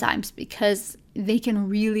enzymes because they can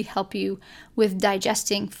really help you with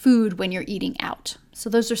digesting food when you're eating out. So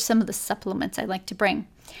those are some of the supplements I like to bring.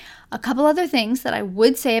 A couple other things that I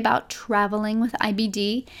would say about traveling with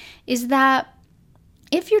IBD is that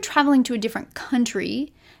if you're traveling to a different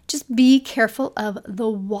country, just be careful of the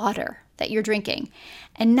water that you're drinking.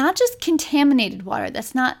 And not just contaminated water,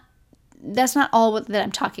 that's not all that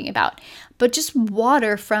I'm talking about, but just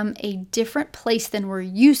water from a different place than we're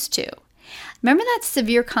used to. Remember that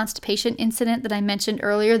severe constipation incident that I mentioned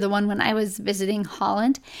earlier, the one when I was visiting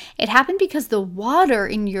Holland? It happened because the water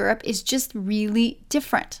in Europe is just really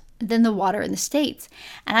different than the water in the States.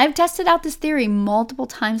 And I've tested out this theory multiple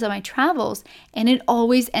times on my travels, and it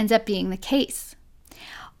always ends up being the case.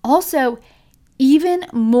 Also, even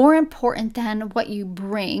more important than what you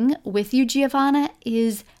bring with you, Giovanna,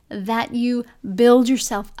 is that you build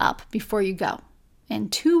yourself up before you go. And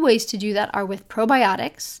two ways to do that are with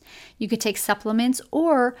probiotics. You could take supplements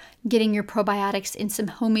or getting your probiotics in some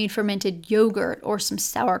homemade fermented yogurt or some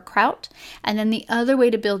sauerkraut. And then the other way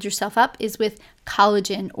to build yourself up is with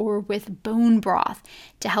collagen or with bone broth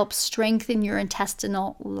to help strengthen your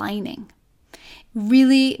intestinal lining.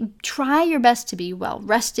 Really try your best to be well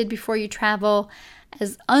rested before you travel,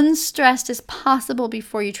 as unstressed as possible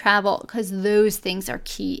before you travel, because those things are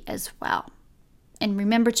key as well. And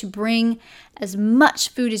remember to bring as much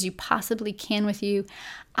food as you possibly can with you.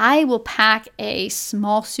 I will pack a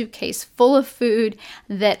small suitcase full of food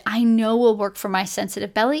that I know will work for my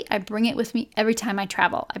sensitive belly. I bring it with me every time I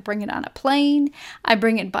travel. I bring it on a plane. I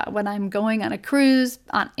bring it when I'm going on a cruise,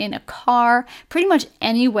 in a car, pretty much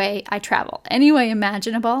any way I travel, any way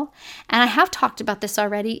imaginable. And I have talked about this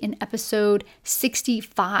already in episode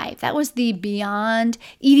 65. That was the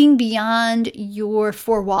eating beyond your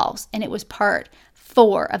four walls. And it was part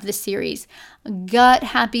 4 of the series, Gut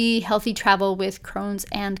Happy Healthy Travel with Crohn's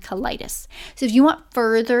and Colitis. So if you want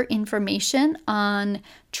further information on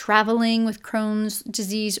traveling with Crohn's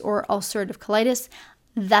disease or ulcerative colitis,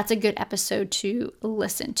 that's a good episode to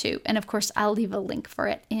listen to. And of course, I'll leave a link for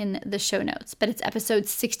it in the show notes. But it's episode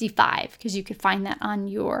 65 because you could find that on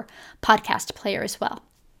your podcast player as well.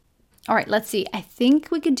 All right, let's see. I think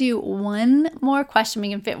we could do one more question. We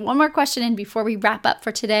can fit one more question in before we wrap up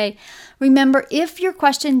for today. Remember, if your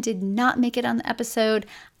question did not make it on the episode,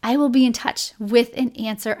 I will be in touch with an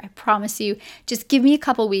answer. I promise you. Just give me a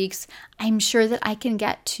couple weeks. I'm sure that I can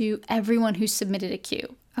get to everyone who submitted a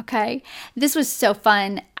Q. Okay, this was so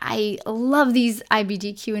fun. I love these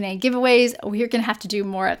IBD Q A giveaways. We're going to have to do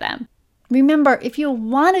more of them. Remember, if you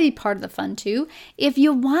want to be part of the fun too, if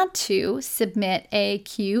you want to submit a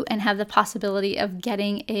Q and have the possibility of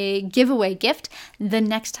getting a giveaway gift the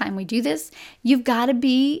next time we do this, you've got to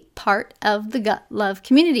be part of the Gut Love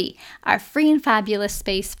community, our free and fabulous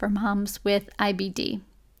space for moms with IBD.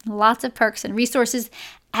 Lots of perks and resources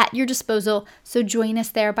at your disposal, so join us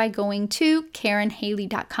there by going to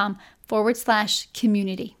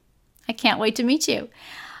KarenHaley.com/community. I can't wait to meet you.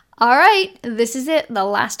 All right, this is it, the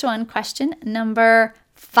last one, question number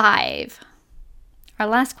 5. Our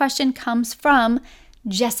last question comes from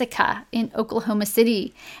Jessica in Oklahoma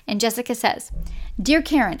City. And Jessica says, Dear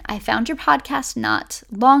Karen, I found your podcast not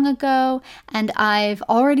long ago, and I've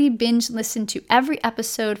already binge listened to every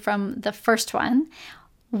episode from the first one.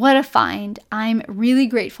 What a find. I'm really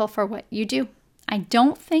grateful for what you do. I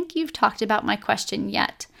don't think you've talked about my question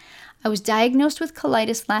yet. I was diagnosed with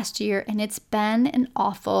colitis last year, and it's been an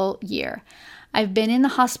awful year. I've been in the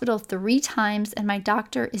hospital 3 times, and my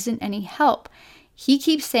doctor isn't any help. He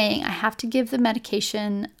keeps saying I have to give the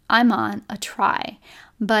medication I'm on a try,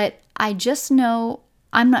 but I just know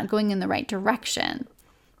I'm not going in the right direction.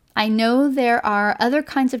 I know there are other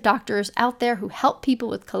kinds of doctors out there who help people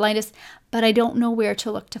with colitis, but I don't know where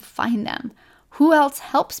to look to find them. Who else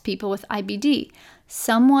helps people with IBD?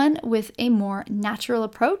 Someone with a more natural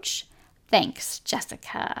approach? Thanks,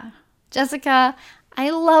 Jessica. Jessica, I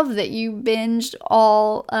love that you binged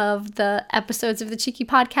all of the episodes of the Cheeky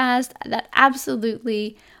Podcast. That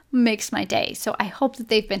absolutely makes my day. So I hope that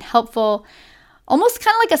they've been helpful, almost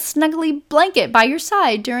kind of like a snuggly blanket by your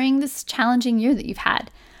side during this challenging year that you've had.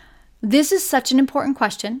 This is such an important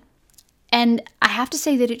question. And I have to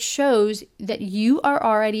say that it shows that you are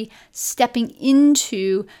already stepping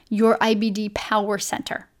into your IBD power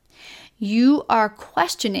center. You are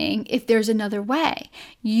questioning if there's another way.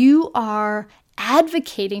 You are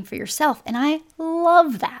advocating for yourself. And I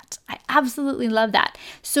love that. I absolutely love that.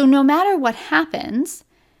 So no matter what happens,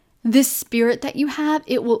 this spirit that you have,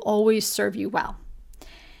 it will always serve you well.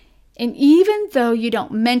 And even though you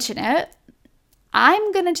don't mention it,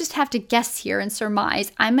 I'm going to just have to guess here and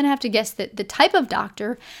surmise. I'm going to have to guess that the type of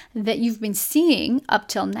doctor that you've been seeing up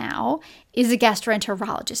till now is a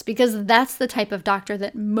gastroenterologist, because that's the type of doctor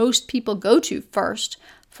that most people go to first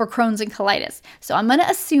for Crohn's and colitis. So I'm going to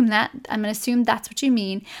assume that. I'm going to assume that's what you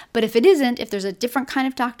mean. But if it isn't, if there's a different kind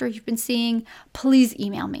of doctor you've been seeing, please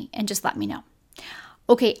email me and just let me know.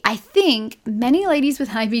 Okay, I think many ladies with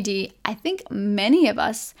IBD, I think many of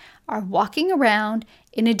us are walking around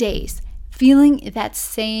in a daze, feeling that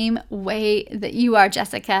same way that you are,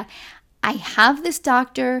 Jessica. I have this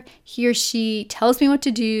doctor, he or she tells me what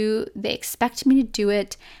to do, they expect me to do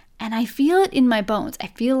it, and I feel it in my bones. I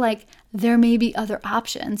feel like there may be other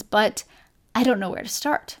options, but I don't know where to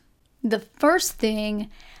start. The first thing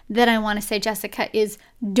that I want to say, Jessica, is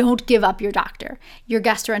don't give up your doctor, your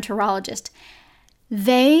gastroenterologist.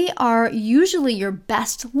 They are usually your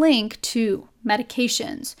best link to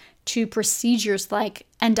medications, to procedures like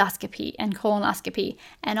endoscopy and colonoscopy,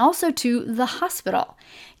 and also to the hospital.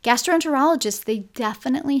 Gastroenterologists, they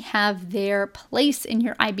definitely have their place in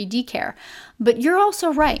your IBD care. But you're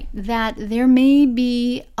also right that there may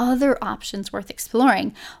be other options worth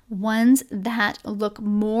exploring, ones that look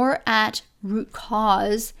more at root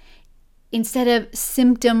cause instead of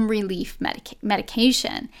symptom relief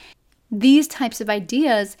medication. These types of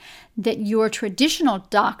ideas that your traditional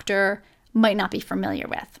doctor might not be familiar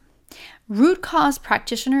with. Root cause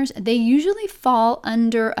practitioners, they usually fall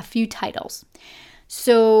under a few titles.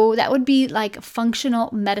 So that would be like functional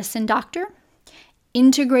medicine doctor,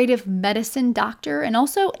 integrative medicine doctor, and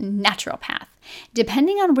also naturopath.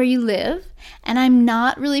 Depending on where you live, and I'm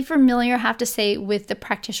not really familiar, I have to say, with the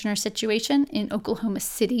practitioner situation in Oklahoma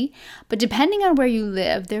City, but depending on where you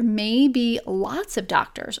live, there may be lots of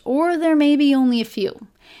doctors, or there may be only a few.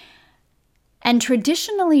 And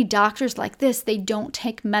traditionally, doctors like this, they don't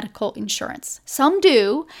take medical insurance. Some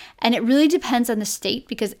do, and it really depends on the state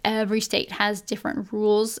because every state has different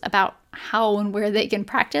rules about how and where they can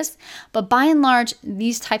practice. But by and large,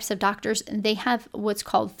 these types of doctors, they have what's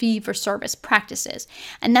called fee-for-service practices.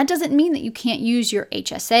 And that doesn't mean that you can't use your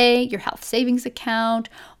HSA, your health savings account,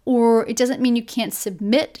 or it doesn't mean you can't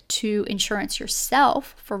submit to insurance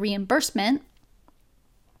yourself for reimbursement.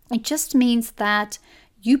 It just means that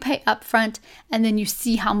You pay upfront and then you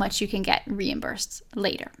see how much you can get reimbursed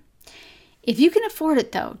later. If you can afford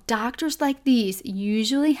it though, doctors like these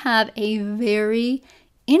usually have a very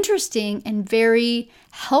interesting and very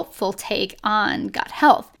helpful take on gut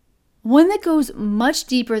health, one that goes much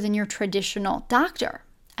deeper than your traditional doctor.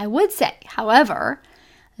 I would say, however,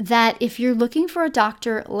 that if you're looking for a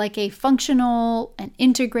doctor like a functional, an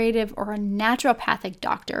integrative, or a naturopathic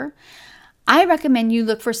doctor, I recommend you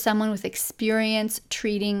look for someone with experience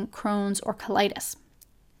treating Crohn's or colitis,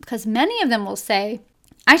 because many of them will say,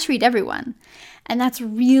 I treat everyone. And that's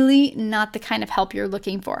really not the kind of help you're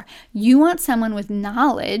looking for. You want someone with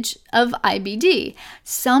knowledge of IBD.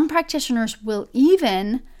 Some practitioners will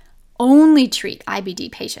even only treat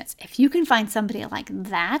IBD patients. If you can find somebody like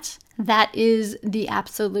that, that is the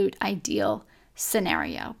absolute ideal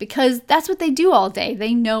scenario, because that's what they do all day.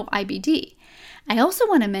 They know IBD. I also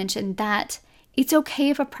want to mention that it's okay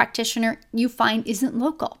if a practitioner you find isn't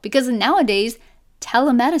local, because nowadays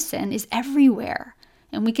telemedicine is everywhere.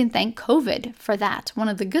 And we can thank COVID for that, one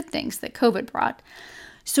of the good things that COVID brought.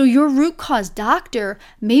 So your root cause doctor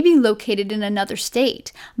may be located in another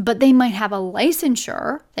state, but they might have a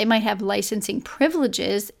licensure, they might have licensing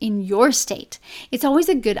privileges in your state. It's always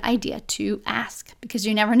a good idea to ask, because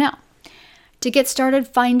you never know. To get started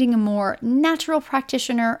finding a more natural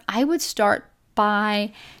practitioner, I would start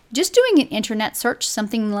by just doing an internet search,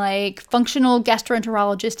 something like functional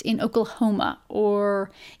gastroenterologist in Oklahoma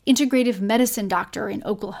or integrative medicine doctor in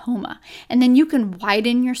Oklahoma. And then you can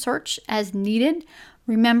widen your search as needed,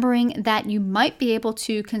 remembering that you might be able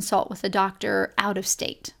to consult with a doctor out of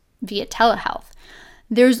state via telehealth.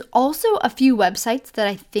 There's also a few websites that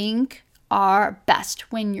I think are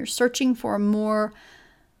best when you're searching for a more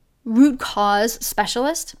root cause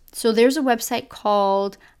specialist. So there's a website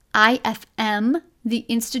called IFM, the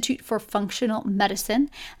Institute for Functional Medicine.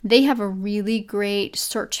 They have a really great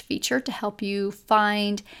search feature to help you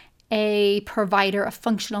find a provider, a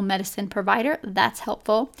functional medicine provider. That's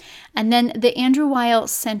helpful. And then the Andrew Weil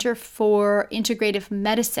Center for Integrative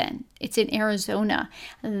Medicine, it's in Arizona.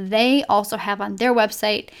 They also have on their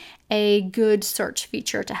website a good search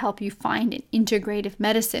feature to help you find an integrative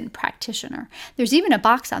medicine practitioner. There's even a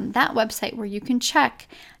box on that website where you can check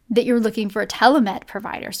that you're looking for a telemed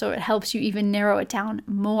provider, so it helps you even narrow it down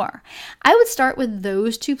more. I would start with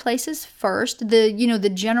those two places first,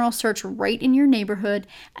 the general search right in your neighborhood,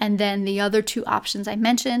 and then the other two options I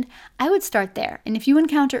mentioned. I would start there. And if you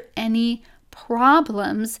encounter any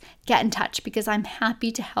problems, get in touch, because I'm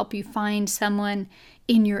happy to help you find someone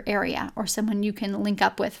in your area or someone you can link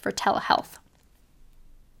up with for telehealth.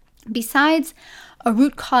 Besides a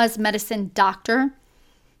root cause medicine doctor,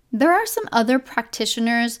 there are some other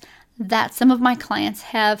practitioners that some of my clients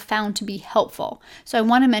have found to be helpful. So I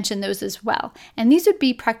want to mention those as well. And these would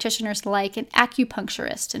be practitioners like an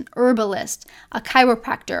acupuncturist, an herbalist, a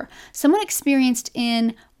chiropractor, someone experienced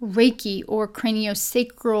in Reiki or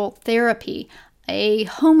craniosacral therapy, a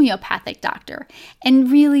homeopathic doctor.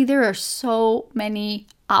 And really, there are so many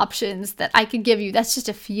options that I could give you. That's just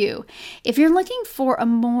a few. If you're looking for a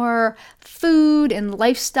more food and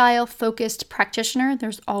lifestyle focused practitioner,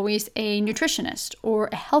 there's always a nutritionist or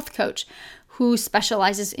a health coach who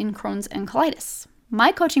specializes in Crohn's and colitis.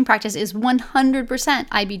 My coaching practice is 100%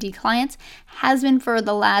 IBD clients, has been for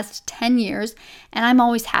the last 10 years, and I'm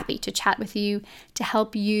always happy to chat with you to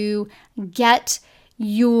help you get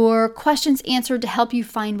your questions answered, to help you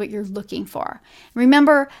find what you're looking for.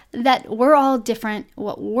 Remember that we're all different.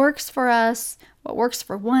 What works for us, what works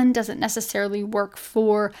for one doesn't necessarily work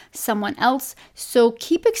for someone else. So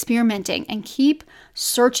keep experimenting and keep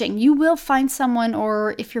searching. You will find someone,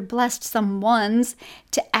 or if you're blessed, someone's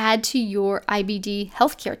to add to your IBD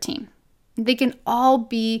healthcare team. They can all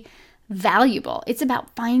be valuable. It's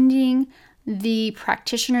about finding the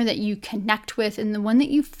practitioner that you connect with and the one that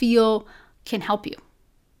you feel can help you.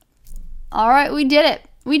 All right, we did it.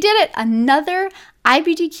 We did it. Another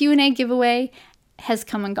IBD Q A giveaway has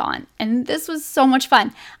come and gone. And this was so much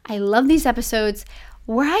fun. I love these episodes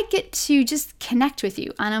where I get to just connect with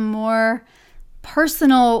you on a more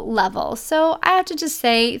personal level. So I have to just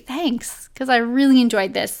say thanks, because I really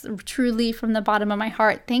enjoyed this, truly from the bottom of my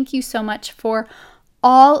heart. Thank you so much for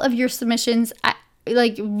all of your submissions. I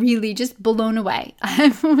really just blown away.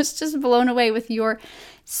 I was just blown away with your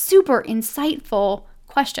super insightful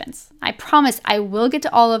questions. I promise I will get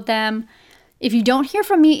to all of them. If you don't hear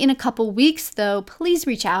from me in a couple weeks, though, please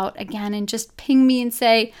reach out again and just ping me and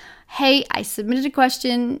say, hey, I submitted a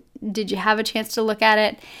question. Did you have a chance to look at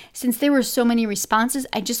it? Since there were so many responses,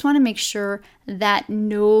 I just want to make sure that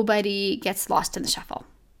nobody gets lost in the shuffle.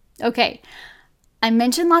 Okay, I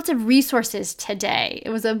mentioned lots of resources today.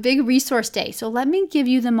 It was a big resource day. So let me give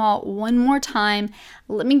you them all one more time.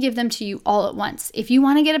 Let me give them to you all at once. If you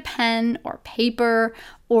want to get a pen or paper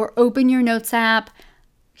or open your notes app,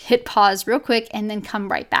 hit pause real quick and then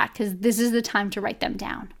come right back because this is the time to write them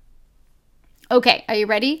down. Okay, are you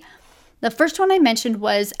ready? The first one I mentioned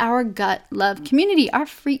was our Gut Love community, our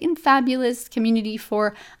free and fabulous community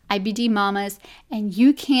for IBD mamas. And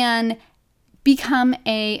you can become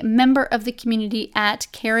a member of the community at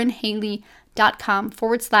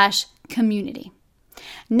KarenHaley.com/community.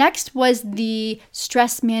 Next was the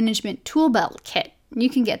Stress Management Tool Belt Kit.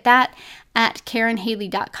 You can get that at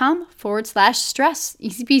KarenHaley.com/stress.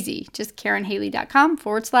 Easy peasy, just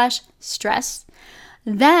KarenHaley.com/stress.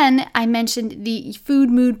 Then I mentioned the Food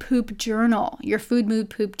Mood Poop Journal, your Food Mood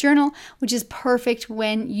Poop Journal, which is perfect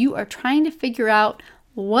when you are trying to figure out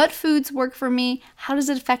what foods work for me, how does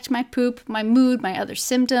it affect my poop, my mood, my other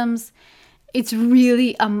symptoms. It's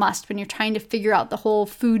really a must when you're trying to figure out the whole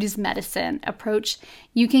food is medicine approach.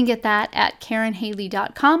 You can get that at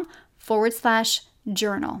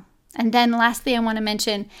KarenHaley.com/journal. And then lastly, I want to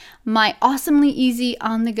mention my awesomely easy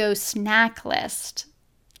on-the-go snack list.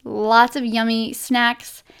 Lots of yummy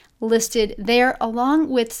snacks listed there, along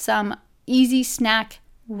with some easy snack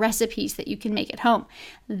recipes that you can make at home.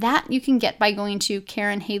 That you can get by going to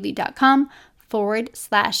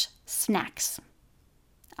KarenHaley.com/snacks.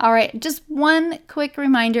 All right, just one quick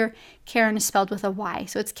reminder, Karen is spelled with a Y,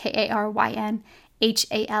 so it's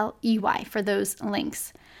KarenHaley for those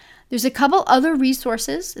links. There's a couple other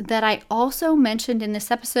resources that I also mentioned in this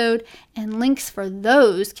episode, and links for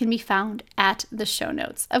those can be found at the show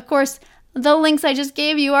notes. Of course, the links I just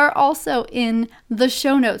gave you are also in the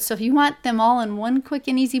show notes. So if you want them all in one quick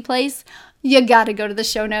and easy place, you gotta go to the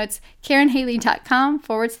show notes,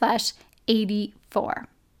 KarenHaley.com/84.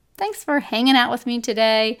 Thanks for hanging out with me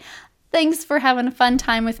today. Thanks for having a fun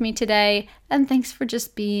time with me today. And thanks for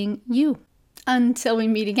just being you. Until we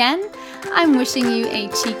meet again, I'm wishing you a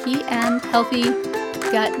cheeky and healthy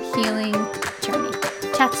gut healing journey.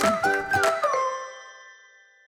 Chat soon.